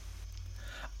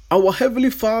Our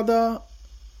Heavenly Father,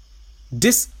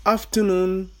 this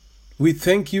afternoon, we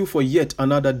thank you for yet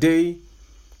another day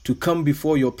to come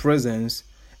before your presence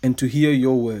and to hear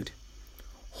your word.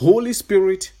 Holy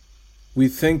Spirit, we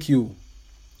thank you.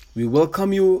 We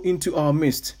welcome you into our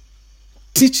midst.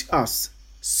 Teach us,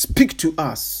 speak to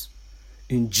us.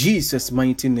 In Jesus'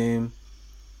 mighty name,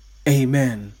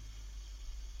 amen.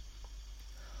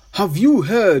 Have you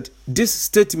heard this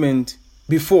statement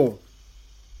before?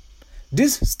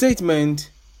 This statement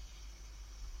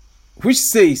which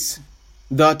says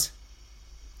that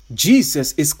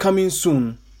Jesus is coming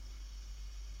soon.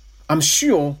 I'm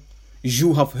sure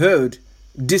you have heard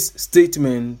this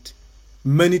statement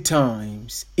many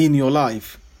times in your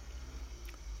life.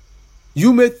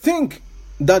 You may think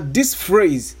that this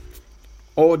phrase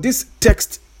or this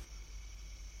text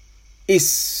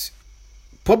is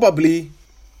probably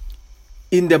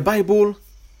in the Bible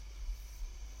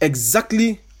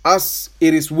exactly as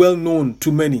it is well known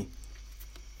to many.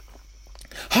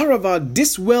 However,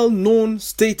 this well-known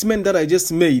statement that I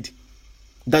just made,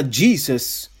 that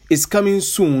Jesus is coming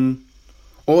soon,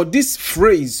 or this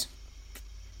phrase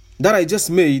that I just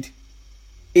made,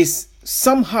 is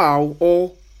somehow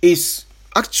or is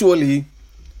actually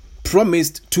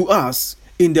promised to us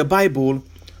in the Bible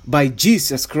by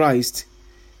Jesus Christ.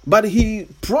 But he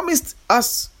promised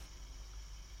us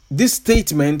this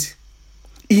statement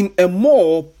in a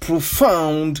more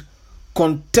profound,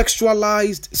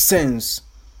 contextualized sense.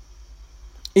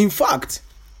 In fact,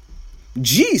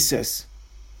 Jesus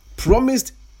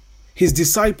promised his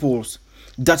disciples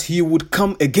that he would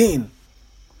come again.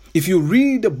 If you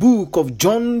read the book of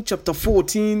John chapter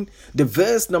 14, the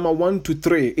verse number 1 to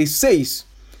 3, it says,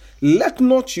 "Let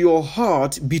not your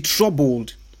heart be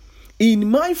troubled. In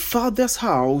my Father's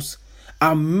house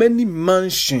are many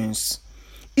mansions.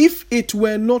 If it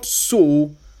were not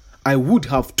so, I would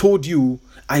have told you,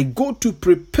 I go to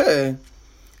prepare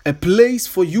a place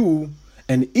for you,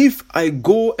 and if I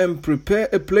go and prepare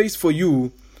a place for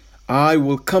you, I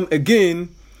will come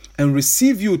again and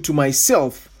receive you to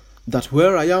myself, that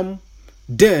where I am,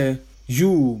 there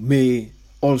you may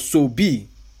also be."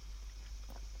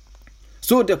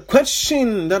 So the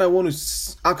question that I want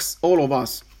to ask all of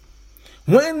us,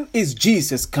 when is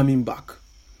Jesus coming back?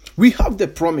 We have the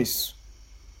promise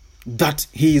that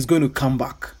he is going to come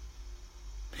back.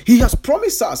 He has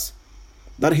promised us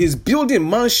that he's building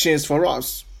mansions for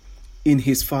us in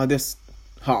his Father's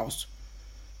house.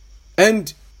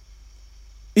 And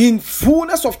in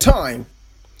fullness of time,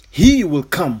 he will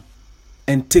come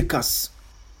and take us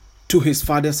to his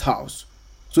Father's house,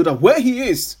 so that where he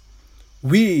is,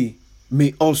 we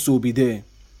may also be there.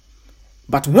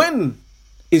 But when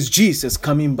is Jesus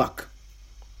coming back?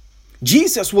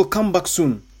 Jesus will come back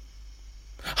soon.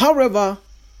 However,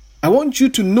 I want you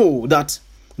to know that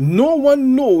no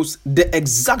one knows the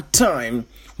exact time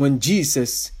when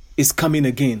Jesus is coming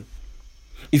again.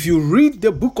 If you read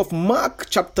the book of Mark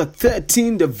chapter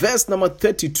 13, the verse number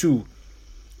 32,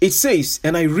 it says,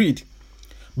 and I read,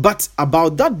 "But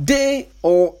about that day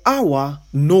or hour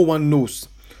no one knows,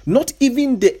 not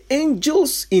even the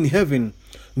angels in heaven,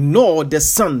 nor the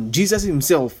Son, Jesus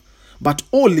himself, but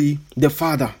only the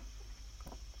Father."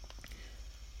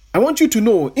 I want you to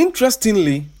know,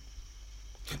 interestingly,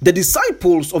 the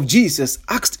disciples of Jesus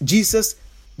asked Jesus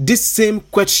this same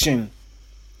question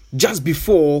just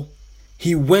before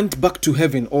he went back to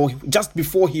heaven, or just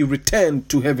before he returned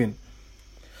to heaven.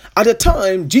 At the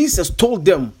time, Jesus told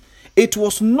them it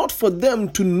was not for them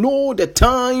to know the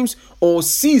times or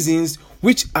seasons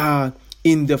which are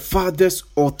in the Father's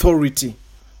authority.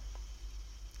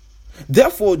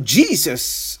 Therefore,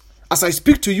 Jesus, as I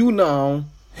speak to you now,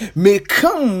 may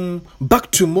come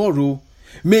back tomorrow,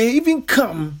 may even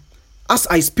come as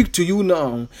I speak to you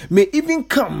now, may even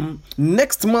come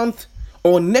next month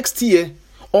or next year,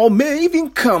 or may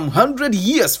even come 100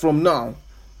 years from now.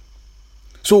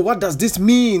 So what does this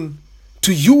mean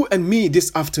to you and me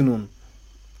this afternoon?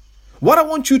 What I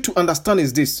want you to understand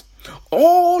is this: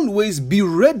 always be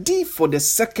ready for the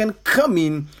second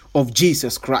coming of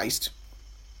Jesus Christ.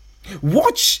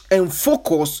 Watch and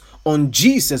focus on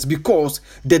Jesus, because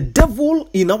the devil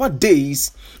in our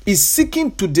days is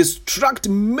seeking to distract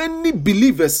many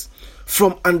believers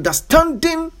from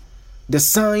understanding the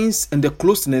signs and the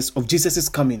closeness of Jesus'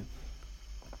 coming.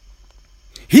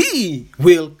 He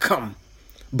will come,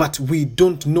 but we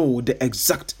don't know the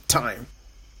exact time.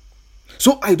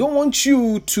 So I don't want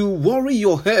you to worry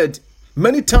your head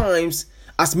many times,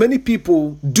 as many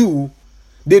people do.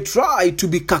 They try to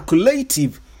be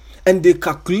calculative and they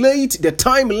calculate the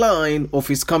timeline of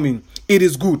his coming. It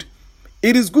is good.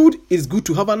 It is good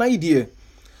to have an idea.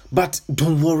 But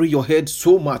don't worry your head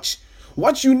so much.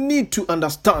 what you need to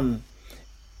understand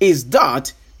is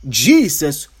that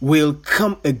Jesus will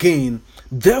come again.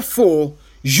 Therefore,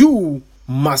 you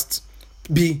must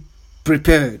be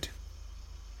prepared.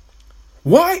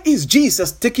 Why is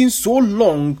Jesus taking so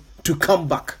long to come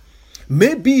back?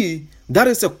 Maybe that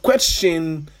is a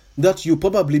question that you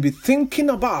probably be thinking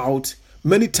about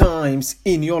many times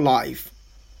in your life.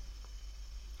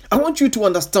 I want you to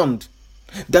understand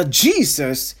that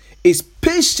Jesus is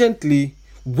patiently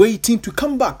waiting to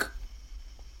come back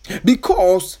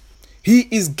because he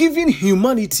is giving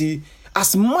humanity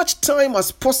as much time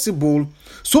as possible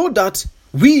so that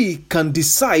we can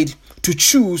decide to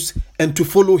choose and to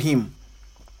follow him.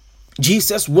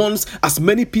 Jesus wants as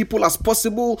many people as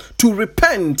possible to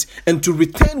repent and to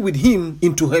return with him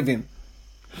into heaven.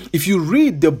 If you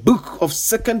read the book of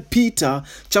 2 Peter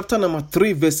chapter number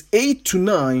 3 verse 8 to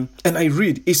 9, and I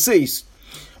read, it says,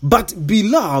 "But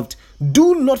beloved,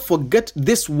 do not forget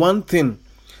this one thing,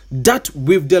 that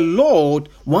with the Lord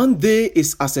 1 day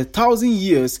is as 1,000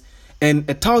 years, and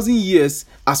 1,000 years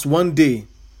as 1 day."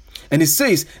 And it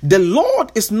says, "The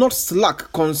Lord is not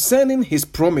slack concerning his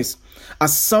promise,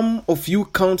 as some of you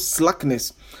count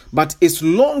slackness, but is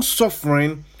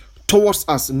long-suffering towards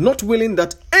us, not willing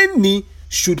that any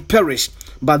should perish,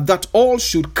 but that all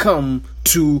should come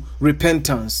to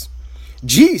repentance."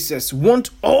 Jesus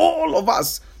wants all of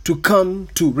us to come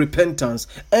to repentance,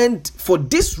 and for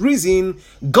this reason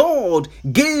God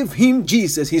gave him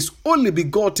Jesus, his only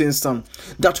begotten Son,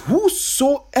 that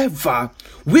whosoever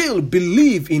will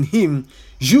believe in him,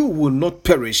 you will not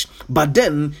perish, but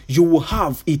then you will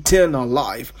have eternal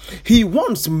life. He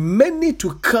wants many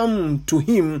to come to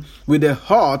him with a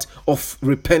heart of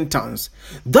repentance,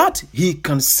 that he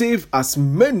can save as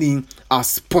many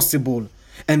as possible.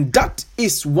 And that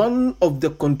is one of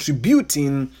the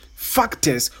contributing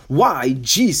factors why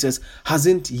Jesus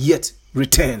hasn't yet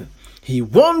returned. He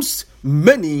wants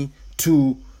many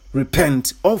to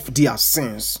repent of their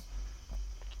sins.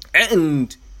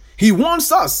 And he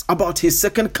warns us about his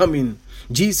second coming.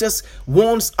 Jesus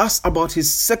warns us about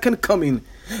his second coming.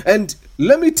 And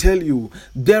let me tell you,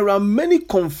 there are many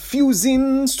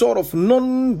confusing sort of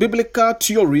non-biblical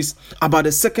theories about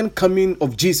the second coming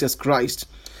of Jesus Christ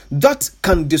that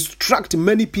can distract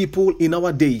many people in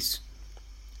our days.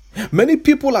 Many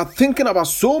people are thinking about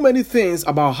so many things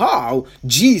about how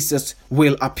Jesus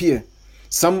will appear.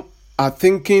 Some are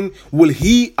thinking, will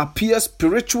he appear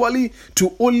spiritually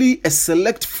to only a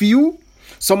select few?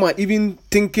 Some are even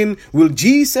thinking, will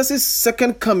Jesus'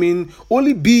 second coming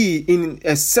only be in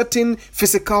a certain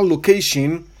physical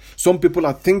location? Some people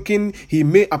are thinking he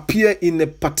may appear in a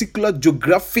particular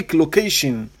geographic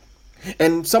location.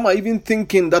 And some are even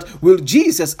thinking that, will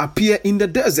Jesus appear in the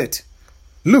desert?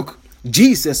 Look,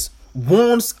 Jesus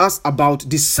warns us about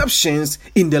deceptions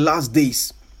in the last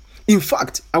days. In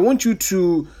fact, I want you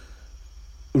to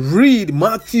read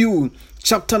Matthew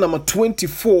chapter number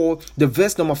 24, the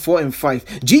verse number 4 and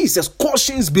 5. Jesus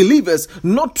cautions believers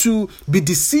not to be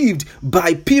deceived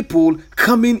by people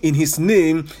coming in his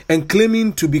name and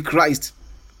claiming to be Christ.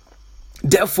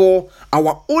 Therefore,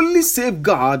 our only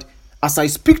safeguard, as I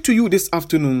speak to you this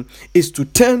afternoon, is to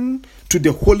turn to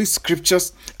the Holy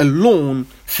Scriptures alone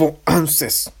for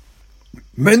answers.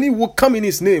 Many will come in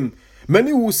his name.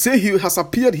 Many will say he has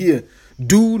appeared here.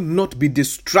 Do not be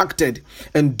distracted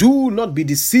and do not be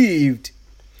deceived,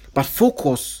 but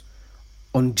focus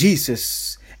on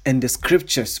Jesus and the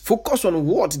Scriptures. Focus on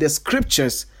what the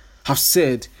Scriptures have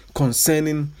said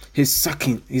concerning his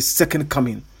second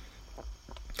coming.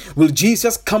 Will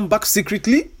Jesus come back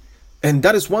secretly? And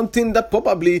that is one thing that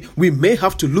probably we may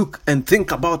have to look and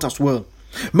think about as well.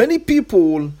 Many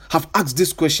people have asked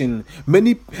this question.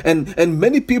 Many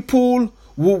people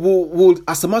will,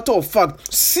 as a matter of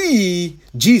fact, see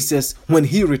Jesus when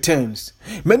he returns.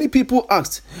 Many people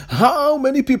asked, how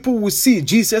many people will see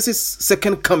Jesus'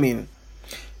 second coming?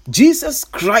 Jesus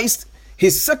Christ,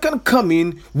 his second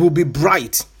coming will be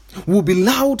bright, will be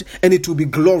loud, and it will be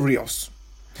glorious.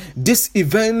 This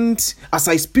event, as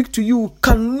I speak to you,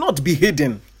 cannot be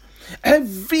hidden.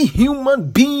 Every human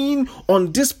being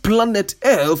on this planet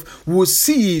Earth will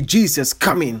see Jesus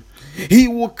coming. He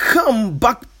will come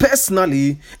back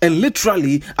personally and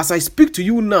literally. As I speak to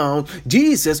you now,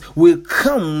 Jesus will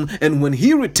come, and when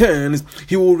he returns,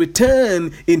 he will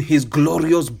return in his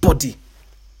glorious body.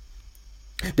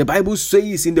 The Bible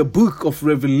says in the book of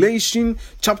Revelation,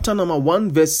 chapter number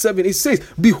 1, verse 7, it says,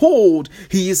 "Behold,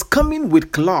 he is coming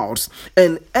with clouds,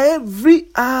 and every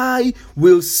eye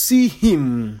will see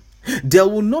him." There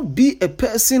will not be a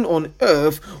person on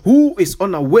earth who is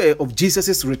unaware of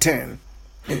Jesus' return.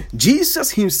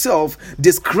 Jesus himself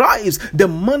describes the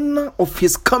manner of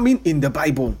his coming in the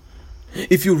Bible.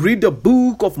 If you read the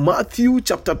book of Matthew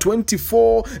chapter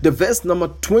 24, the verse number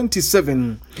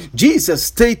 27, Jesus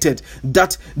stated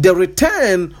that the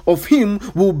return of him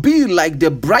will be like the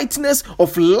brightness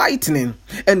of lightning,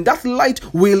 and that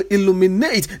light will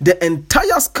illuminate the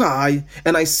entire sky.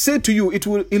 And I say to you, it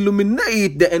will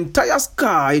illuminate the entire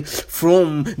sky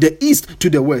from the east to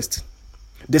the west.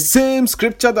 The same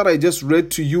scripture that I just read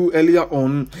to you earlier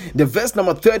on, the verse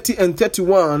number 30 and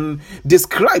 31,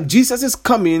 describe Jesus'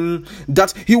 coming,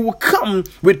 that he will come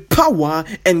with power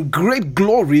and great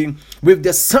glory, with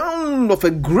the sound of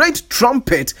a great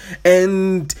trumpet,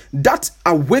 and that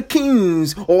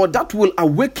awakens, or that will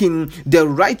awaken the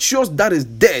righteous that is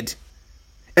dead,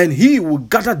 and he will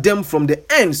gather them from the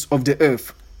ends of the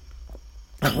earth.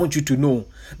 I want you to know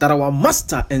that our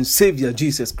Master and Savior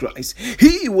Jesus Christ,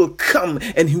 he will come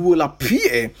and he will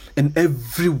appear, and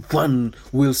everyone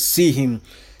will see him.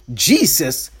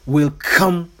 Jesus will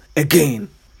come again.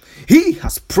 He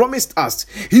has promised us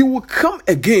he will come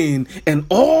again, and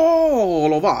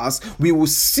all of us, we will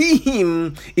see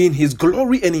him in his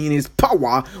glory and in his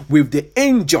power with the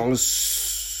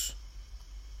angels.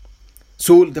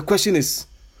 So the question is,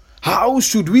 how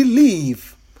should we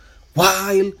live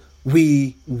while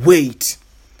we wait?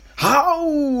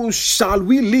 How shall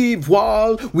we live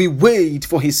while we wait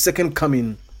for his second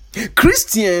coming?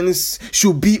 Christians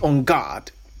should be on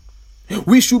guard.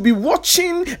 We should be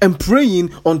watching and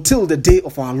praying until the day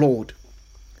of our Lord.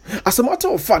 As a matter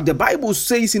of fact, the Bible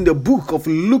says in the book of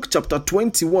Luke chapter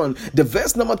 21, the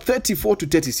verse number 34 to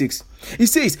 36, it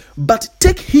says, "But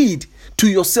take heed to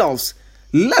yourselves,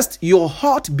 lest your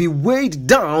heart be weighed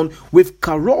down with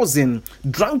carousing,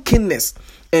 drunkenness,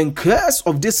 and cares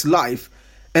of this life,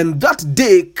 and that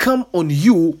day come on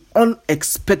you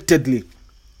unexpectedly.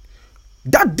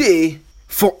 That day,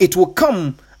 for it will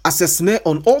come as a snare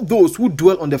on all those who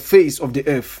dwell on the face of the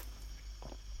earth."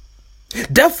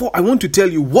 Therefore, I want to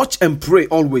tell you, watch and pray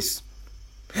always,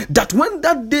 that when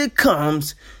that day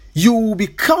comes, you will be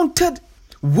counted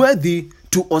worthy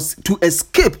to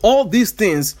escape all these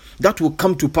things that will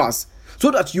come to pass,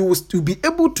 so that you will be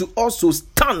able to also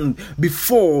stand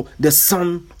before the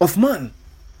Son of Man.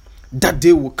 That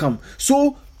day will come.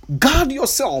 So guard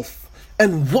yourself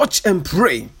and watch and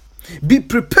pray. Be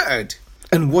prepared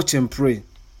and watch and pray.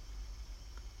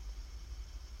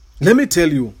 Let me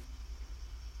tell you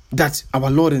that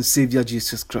our Lord and Savior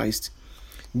Jesus Christ,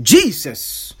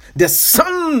 Jesus, the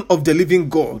Son of the living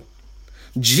God,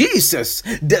 Jesus,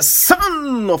 the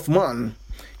Son of Man,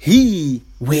 he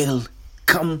will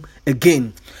come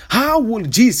again. How will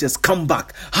Jesus come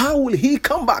back? How will he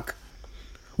come back?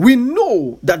 We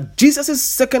know that Jesus'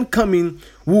 second coming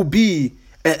will be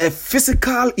a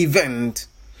physical event,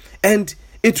 and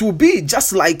it will be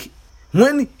just like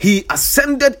when he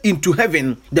ascended into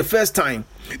heaven the first time.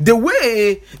 The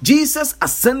way Jesus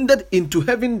ascended into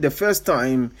heaven the first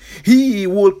time, he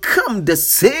will come the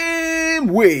same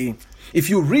way. If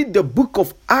you read the book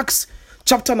of Acts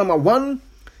chapter number 1,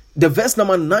 the verse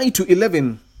number 9 to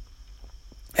 11,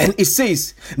 and it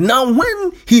says, "Now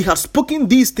when he had spoken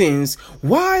these things,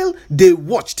 while they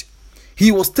watched, he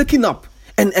was taken up,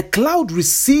 and a cloud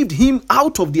received him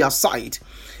out of their sight.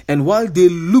 And while they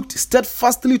looked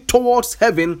steadfastly towards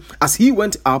heaven as he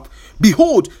went up,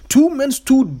 behold, two men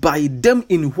stood by them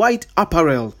in white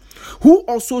apparel, who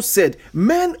also said,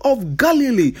 'Men of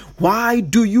Galilee, why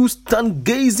do you stand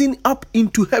gazing up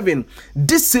into heaven?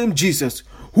 This same Jesus,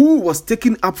 who was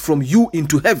taken up from you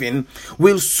into heaven,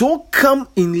 will so come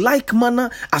in like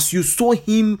manner as you saw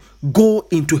him go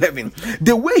into heaven.'"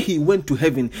 The way he went to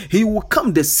heaven, he will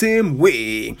come the same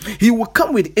way. He will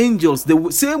come with angels, the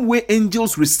same way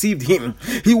angels received him.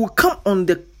 He will come on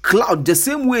the cloud, the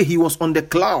same way he was on the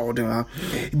cloud.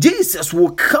 Jesus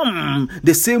will come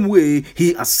the same way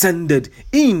he ascended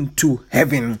into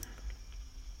heaven.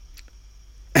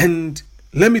 And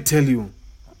let me tell you,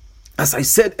 as I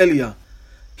said earlier,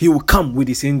 he will come with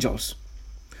his angels.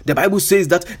 The Bible says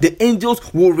that the angels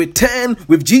will return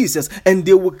with Jesus, and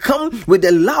they will come with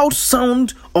a loud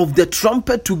sound of the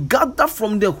trumpet to gather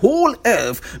from the whole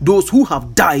earth those who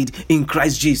have died in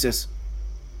Christ Jesus.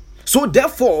 So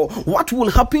therefore, what will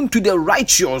happen to the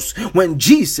righteous when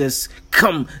Jesus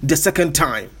comes the second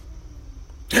time?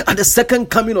 At the second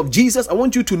coming of Jesus, I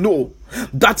want you to know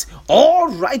that all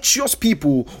righteous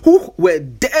people who were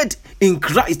dead in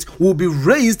Christ will be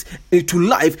raised to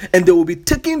life, and they will be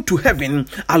taken to heaven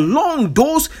along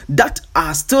those that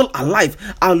are still alive,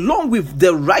 along with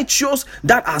the righteous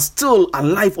that are still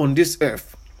alive on this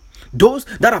earth. Those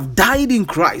that have died in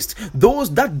Christ, those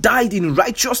that died in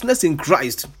righteousness in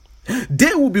Christ,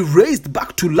 They will be raised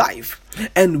back to life,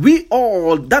 and we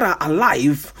all that are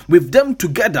alive with them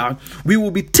together, we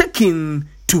will be taken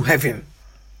to heaven.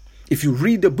 If you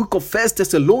read the book of 1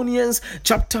 Thessalonians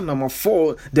chapter number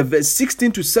 4, the verse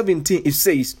 16 to 17, it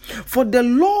says, "For the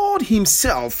Lord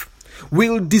himself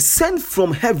will descend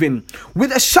from heaven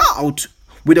with a shout,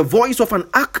 with the voice of an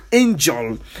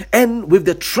archangel, and with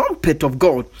the trumpet of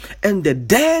God, and the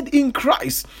dead in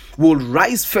Christ will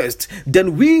rise first.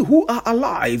 Then we who are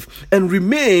alive and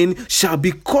remain shall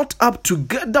be caught up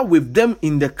together with them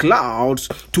in the clouds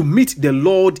to meet the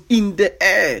Lord in the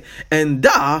air, and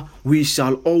that we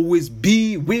shall always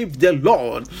be with the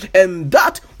Lord, and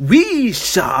that we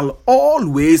shall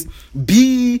always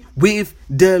be with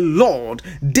the Lord."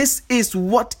 This is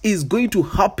what is going to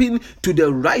happen to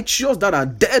the righteous that are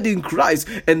dead in Christ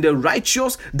and the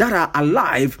righteous that are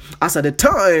alive as at the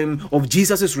time of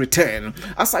Jesus' return.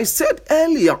 As I said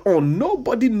earlier on,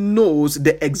 nobody knows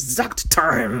the exact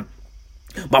time.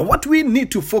 But what we need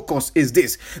to focus is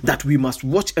this, that we must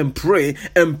watch and pray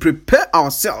and prepare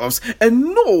ourselves and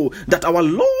know that our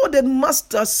Lord and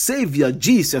Master Savior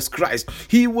Jesus Christ,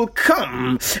 he will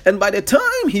come. And by the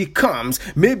time he comes,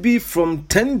 maybe from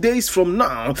 10 days from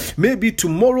now, maybe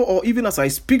tomorrow, or even as I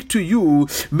speak to you,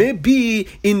 maybe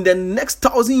in the next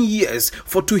 1,000 years.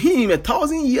 For to him,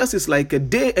 1,000 years is like a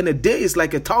day, and a day is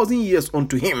like 1,000 years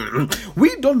unto him.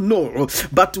 We don't know,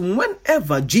 but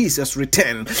whenever Jesus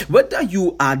returns, whether you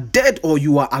are dead or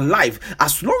you are alive,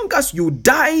 as long as you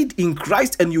died in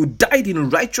Christ and you died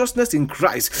in righteousness in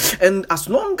Christ, and as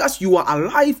long as you are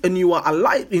alive and you are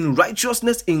alive in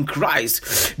righteousness in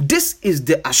Christ, this is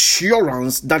the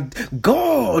assurance that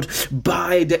God,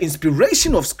 by the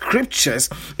inspiration of scriptures,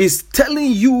 is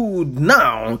telling you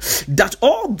now, that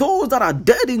all those that are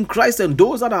dead in Christ and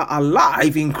those that are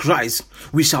alive in Christ,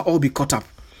 we shall all be caught up.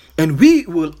 And we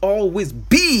will always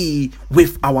be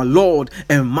with our Lord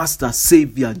and Master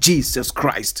Savior Jesus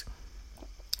Christ.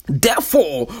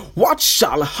 Therefore, what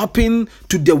shall happen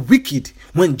to the wicked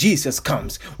when Jesus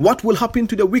comes? What will happen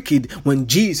to the wicked when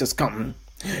Jesus comes?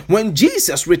 When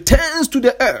Jesus returns to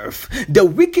the earth, the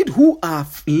wicked who are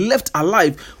left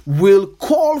alive will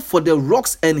call for the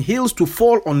rocks and hills to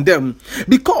fall on them,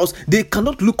 because they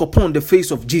cannot look upon the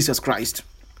face of Jesus Christ.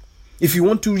 If you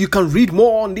want to, you can read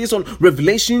more on this on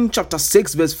Revelation chapter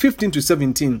 6, verse 15 to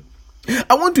 17.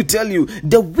 I want to tell you,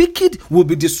 the wicked will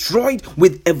be destroyed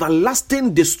with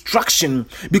everlasting destruction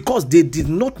because they did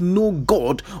not know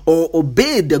God or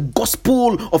obey the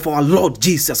gospel of our Lord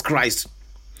Jesus Christ.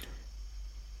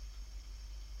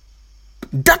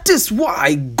 That is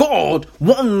why God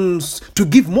wants to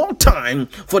give more time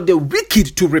for the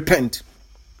wicked to repent.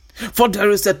 For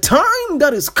there is a time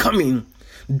that is coming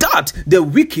that the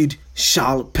wicked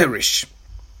shall perish.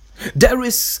 There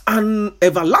is an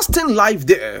everlasting life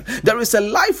there. There is a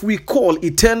life we call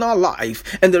eternal life,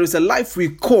 and there is a life we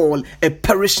call a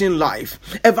perishing life.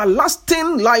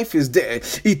 Everlasting life is there,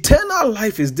 eternal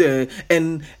life is there,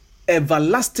 and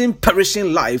everlasting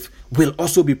perishing life will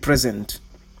also be present.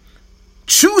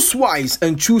 Choose wise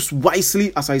and choose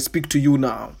wisely as I speak to you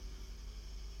now.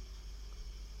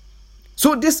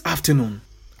 So this afternoon,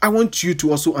 I want you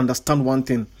to also understand one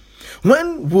thing.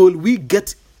 When will we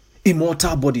get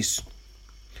immortal bodies?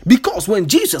 Because when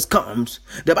Jesus comes,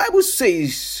 the Bible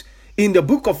says in the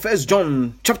book of 1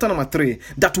 John chapter number 3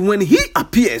 that when he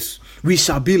appears, we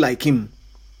shall be like him.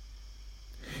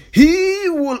 He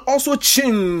will also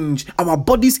change our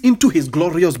bodies into his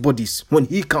glorious bodies when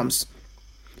he comes.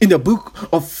 In the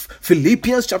book of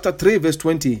Philippians chapter 3 verse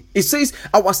 20, it says,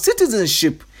 our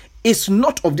citizenship is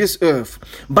not of this earth,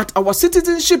 but our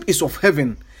citizenship is of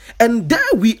heaven. And there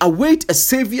we await a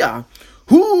Savior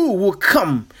who will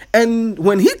come. And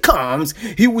when he comes,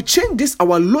 he will change this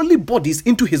our lowly bodies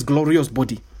into his glorious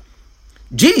body.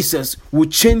 Jesus will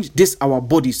change this our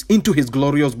bodies into his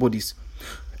glorious bodies.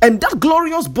 And that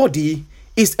glorious body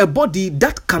is a body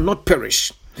that cannot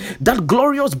perish. That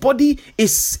glorious body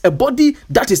is a body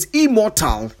that is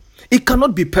immortal. It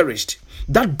cannot be perished.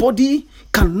 That body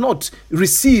cannot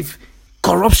receive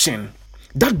corruption.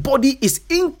 That body is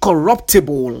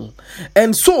incorruptible.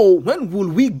 And so when will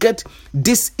we get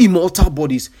these immortal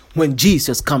bodies? When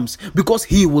Jesus comes, because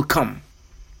he will come.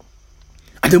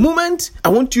 At the moment, I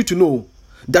want you to know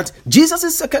that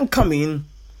Jesus' second coming,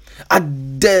 at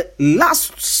the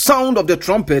last sound of the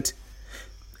trumpet,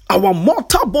 our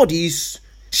mortal bodies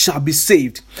shall be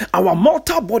saved. Our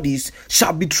mortal bodies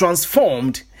shall be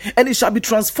transformed, and it shall be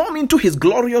transformed into his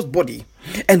glorious body,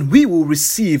 and we will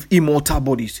receive immortal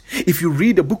bodies. If you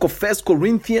read the book of 1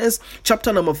 Corinthians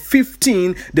chapter number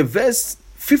 15, the verse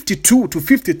 52 to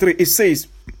 53, it says,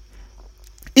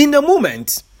 in a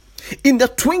moment, in the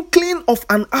twinkling of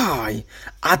an eye,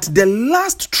 at the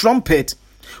last trumpet.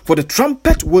 For the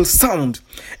trumpet will sound,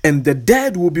 and the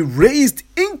dead will be raised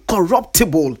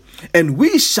incorruptible, and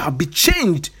we shall be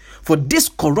changed. For this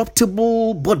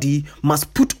corruptible body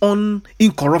must put on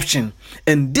incorruption,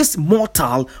 and this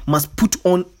mortal must put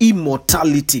on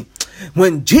immortality.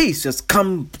 When Jesus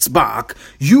comes back,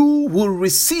 you will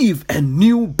receive a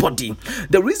new body.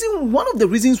 One of the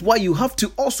reasons why you have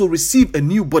to also receive a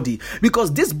new body,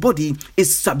 because this body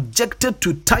is subjected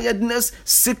to tiredness,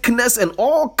 sickness, and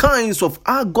all kinds of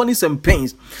agonies and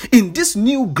pains. In this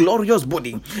new glorious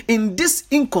body, in this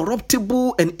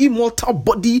incorruptible and immortal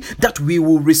body that we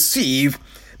will receive,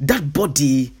 that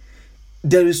body,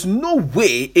 there is no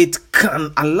way it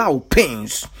can allow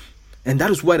pains. And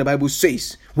that is why the Bible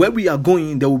says, where we are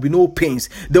going, there will be no pains.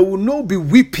 There will not be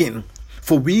weeping,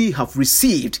 for we have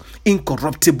received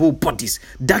incorruptible bodies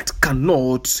that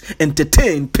cannot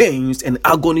entertain pains and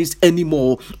agonies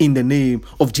anymore, in the name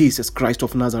of Jesus Christ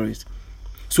of Nazareth.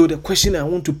 So the question I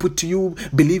want to put to you,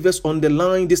 believers on the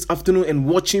line this afternoon and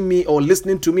watching me or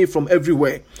listening to me from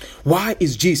everywhere, why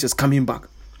is Jesus coming back?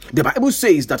 The Bible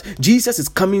says that Jesus is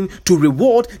coming to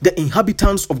reward the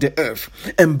inhabitants of the earth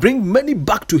and bring many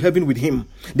back to heaven with him.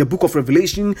 The book of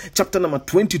Revelation, chapter number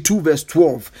 22, verse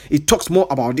 12, it talks more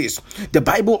about this. The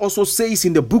Bible also says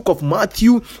in the book of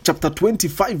Matthew, chapter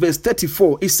 25, verse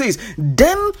 34, it says,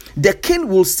 then the king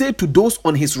will say to those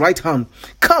on his right hand,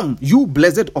 come, you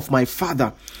blessed of my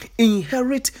Father,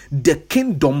 inherit the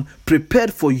kingdom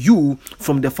prepared for you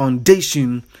from the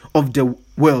foundation of the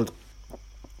world.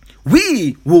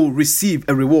 We will receive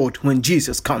a reward when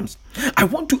Jesus comes. I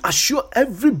want to assure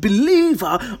every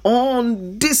believer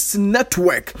on this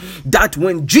network that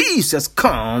when Jesus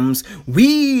comes,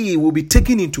 we will be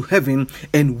taken into heaven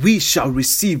and we shall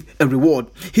receive a reward.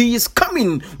 He is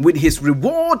coming with his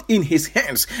reward in his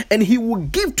hands, and he will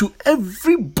give to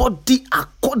everybody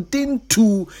according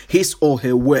to his or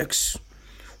her works.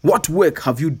 What work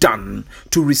have you done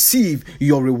to receive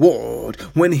your reward?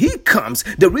 When he comes,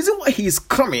 the reason why he is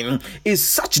coming is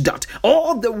such that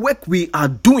all the work we are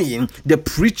doing, the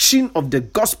preaching of the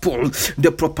gospel,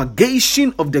 the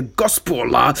propagation of the gospel,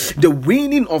 the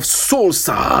winning of souls,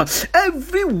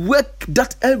 every work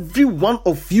that every one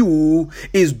of you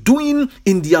is doing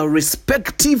in their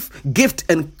respective gift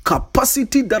and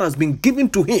capacity that has been given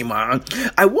to him,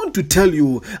 I want to tell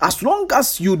you, as long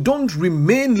as you don't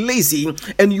remain lazy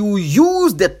and you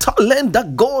use the talent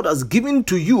that God has given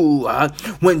to you,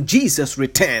 when Jesus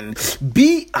returns,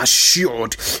 be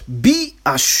assured, be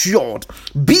assured,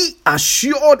 be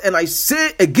assured, and I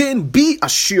say again, be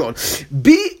assured,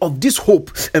 be of this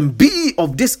hope and be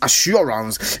of this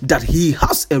assurance that he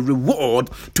has a reward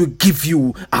to give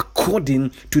you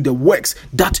according to the works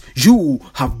that you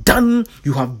have done.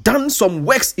 You have done some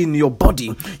works in your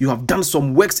body, you have done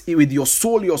some works with your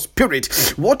soul, your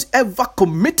spirit, whatever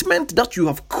commitment that you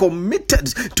have committed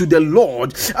to the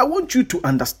Lord, I want you to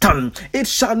understand it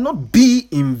shall not be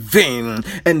in vain.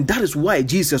 And that is why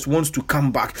Jesus wants to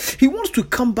come back. He wants to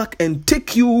come back and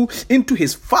take you into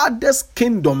his Father's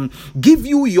kingdom, give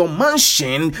you your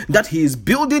mansion that he is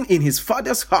building in his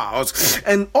Father's house,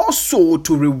 and also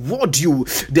to reward you.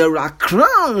 There are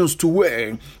crowns to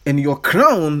wear, and your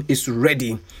crown is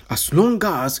ready as long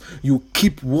as you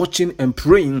keep watching and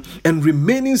praying and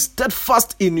remaining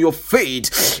steadfast in your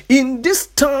faith. In this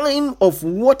time of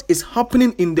what is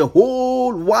happening in the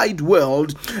whole wide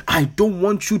world, I don't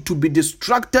want you to be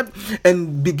distracted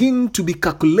and begin to be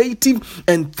calculative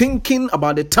and thinking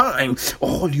about the time.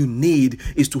 All you need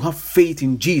is to have faith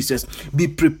in Jesus. Be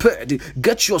prepared.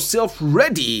 Get yourself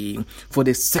ready for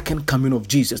the second coming of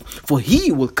Jesus, for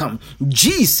he will come.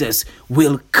 Jesus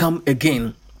will come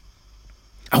again.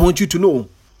 I want you to know,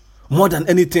 more than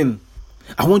anything,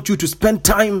 I want you to spend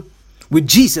time with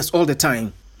Jesus all the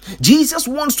time. Jesus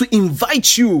wants to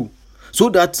invite you so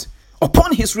that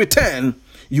upon his return,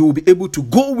 you will be able to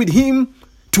go with him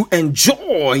to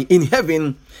enjoy in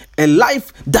heaven a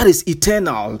life that is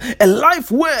eternal, a life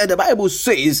where the Bible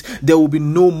says there will be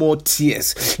no more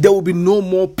tears, there will be no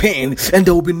more pain, and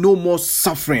there will be no more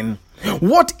suffering.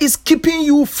 What is keeping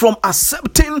you from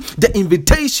accepting the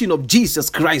invitation of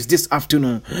Jesus Christ this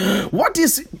afternoon? What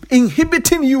is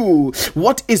inhibiting you?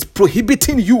 What is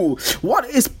prohibiting you? What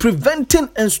is preventing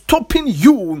and stopping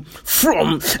you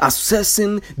from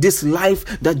accessing this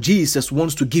life that Jesus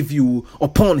wants to give you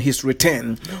upon his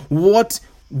return? What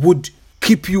would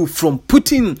keep you from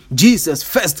putting Jesus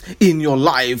first in your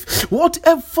life.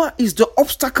 Whatever is the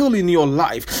obstacle in your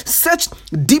life, search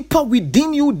deeper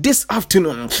within you this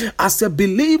afternoon. As a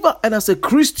believer and as a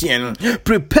Christian,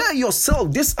 prepare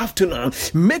yourself this afternoon.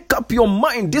 Make up your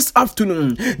mind this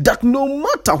afternoon that no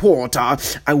matter what,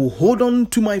 I will hold on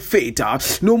to my faith.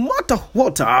 No matter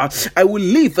what, I will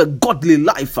live a godly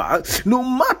life. No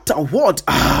matter what,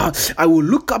 I will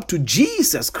look up to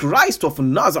Jesus Christ of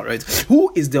Nazareth,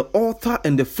 who is the author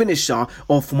and the finisher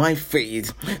of my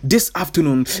faith. This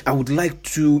afternoon, I would like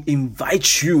to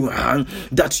invite you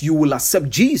that you will accept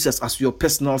Jesus as your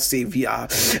personal Savior.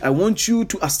 I want you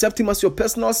to accept Him as your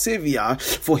personal Savior,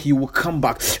 for He will come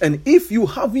back. And if you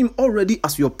have Him already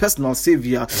as your personal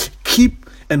Savior, keep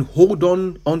and hold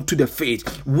on to the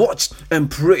faith. Watch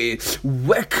and pray.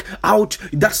 Work out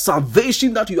that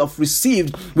salvation that you have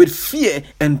received with fear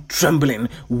and trembling.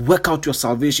 Work out your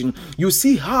salvation. You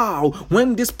see how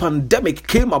when this pandemic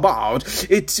came about,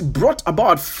 it brought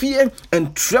about fear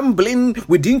and trembling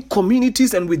within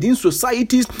communities and within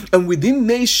societies and within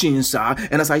nations.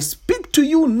 And as I speak to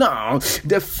you now,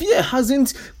 the fear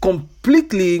hasn't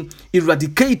completely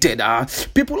eradicated.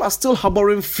 People are still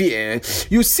harboring fear.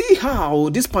 You see how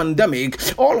this pandemic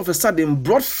all of a sudden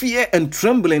brought fear and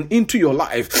trembling into your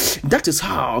life. That is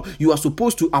how you are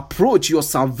supposed to approach your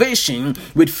salvation,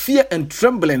 with fear and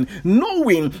trembling,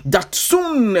 knowing that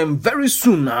soon and very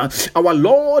soon our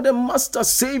Lord and Master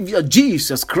Savior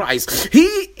Jesus Christ, He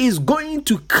is going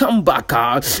to come back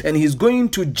and He's going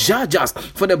to judge us.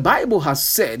 For the Bible has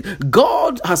said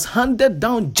God has handed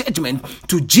down judgment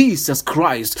to Jesus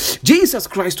Christ. Jesus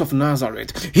Christ of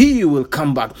Nazareth, He will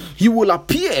come back. He will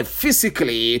appear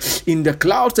physically in the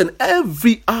clouds, and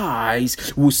every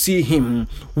eyes will see Him.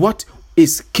 What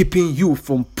is keeping you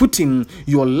from putting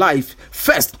your life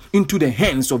first into the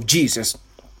hands of Jesus?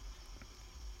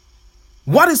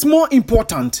 What is more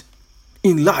important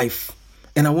in life,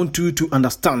 and I want you to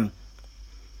understand,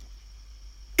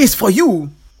 is for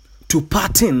you to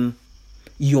pattern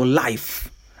your life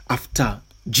after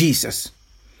Jesus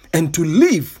and to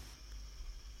live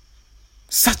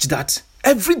such that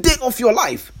every day of your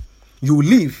life you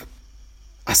live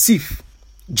as if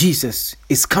Jesus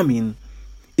is coming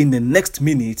in the next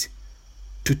minute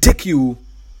to take you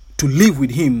to live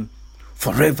with Him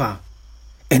forever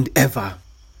and ever.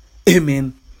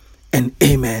 Amen and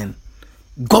amen.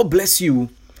 God bless you.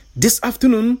 This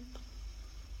afternoon,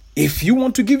 if you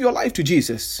want to give your life to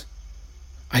Jesus,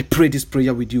 I pray this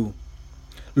prayer with you.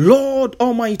 Lord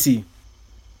Almighty,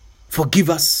 forgive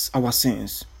us our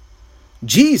sins.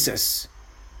 Jesus,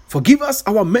 forgive us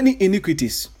our many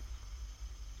iniquities.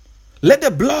 Let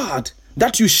the blood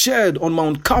that you shed on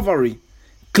Mount Calvary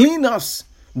clean us,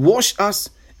 wash us,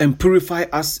 and purify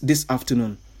us this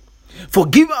afternoon.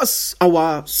 Forgive us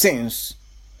our sins.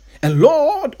 And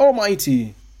Lord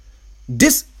Almighty,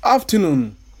 this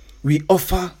afternoon we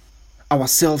offer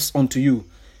ourselves unto you.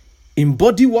 In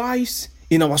body wise,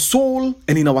 in our soul,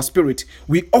 and in our spirit,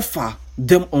 we offer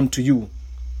them unto you.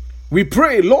 We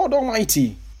pray, Lord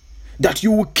Almighty, that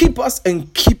you will keep us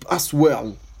and keep us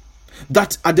well.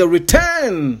 That at the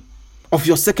return of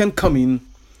your second coming,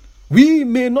 we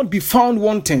may not be found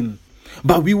wanting,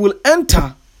 but we will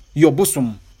enter your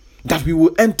bosom, that we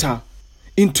will enter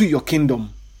into your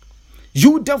kingdom.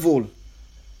 You devil,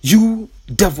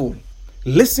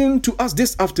 listen to us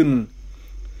this afternoon.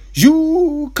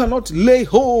 You cannot lay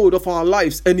hold of our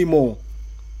lives anymore.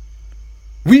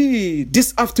 We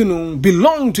this afternoon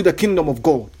belong to the kingdom of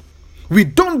God. We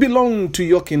don't belong to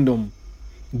your kingdom.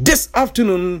 This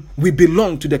afternoon we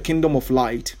belong to the kingdom of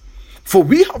light. For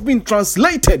we have been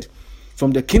translated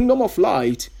from the kingdom of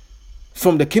light,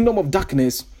 from the kingdom of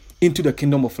darkness into the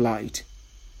kingdom of light.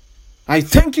 I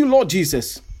thank you, Lord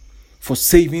Jesus, for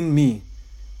saving me.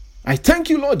 I thank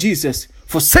you, Lord Jesus,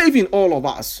 for saving all of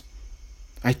us.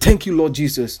 I thank you, Lord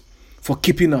Jesus, for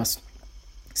keeping us.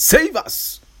 Save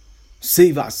us.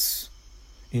 Save us.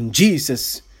 In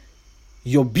Jesus,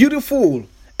 your beautiful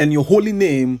and your holy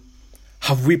name,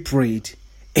 have we prayed.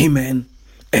 Amen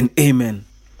and amen.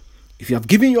 If you have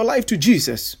given your life to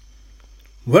Jesus,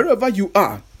 wherever you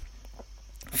are,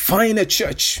 find a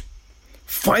church,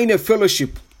 find a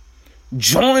fellowship,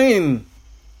 join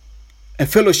a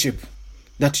fellowship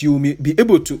that you may be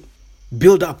able to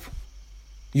build up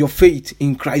your faith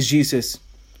in Christ Jesus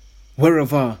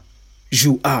wherever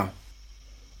you are.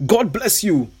 God bless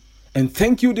you, and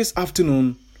thank you this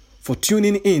afternoon for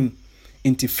tuning in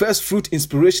into First Fruit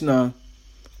Inspirational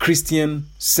Christian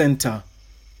Center.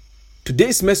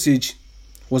 Today's message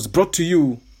was brought to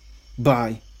you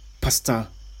by Pastor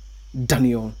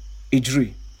Daniel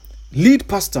Egyir, lead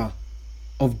pastor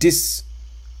of this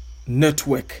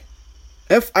network.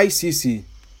 FICC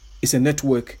is a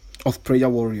network of prayer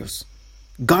warriors.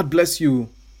 God bless you.